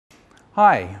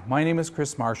Hi, my name is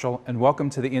Chris Marshall and welcome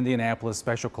to the Indianapolis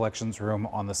Special Collections Room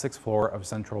on the 6th floor of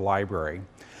Central Library.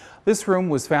 This room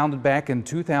was founded back in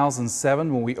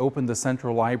 2007 when we opened the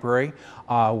Central Library.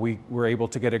 We were able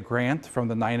to get a grant from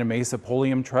the Nina Mesa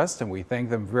Pulliam Trust, and we thank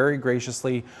them very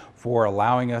graciously for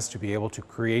allowing us to be able to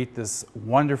create this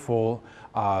wonderful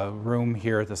room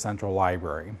here at the Central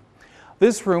Library.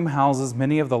 This room houses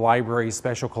many of the library's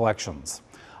special collections.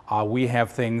 We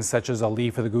have things such as a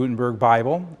leaf of the Gutenberg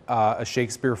Bible, a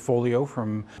Shakespeare folio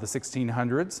from the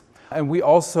 1600s, and we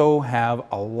also have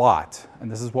a lot, and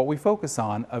this is what we focus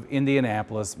on, of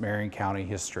Indianapolis, Marion County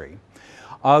history.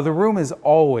 The room is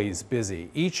always busy.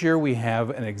 Each year we have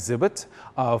an exhibit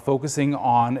focusing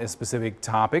on a specific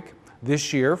topic.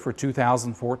 This year, for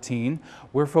 2014,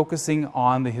 we're focusing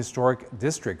on the historic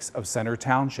districts of Center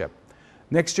Township.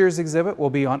 Next year's exhibit will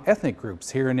be on ethnic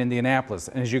groups here in Indianapolis,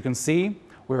 and as you can see,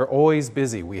 we're always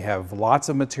busy. We have lots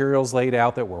of materials laid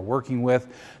out that we're working with,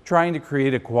 trying to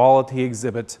create a quality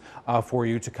exhibit for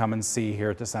you to come and see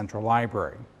here at the Central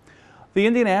Library. The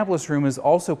Indianapolis room is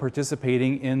also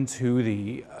participating into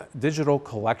the digital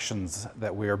collections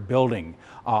that we are building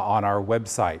on our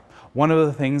website. One of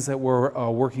the things that we're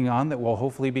working on that will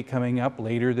hopefully be coming up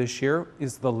later this year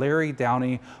is the Larry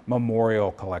Downey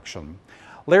Memorial Collection.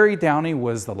 Larry Downey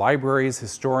was the library's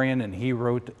historian, and he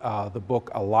wrote the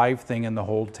book A Live Thing in the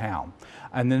Whole Town.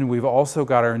 And then we've also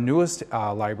got our newest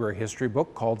library history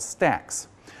book called Stacks.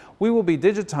 We will be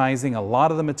digitizing a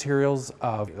lot of the materials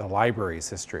of the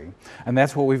library's history, and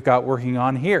that's what we've got working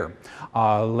on here,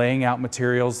 laying out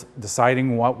materials,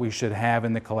 deciding what we should have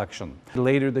in the collection.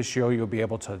 Later this year you'll be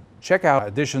able to check out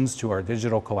additions to our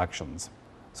digital collections.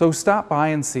 So stop by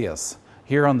and see us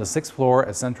here on the 6th floor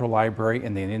at Central Library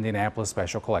in the Indianapolis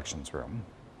Special Collections Room.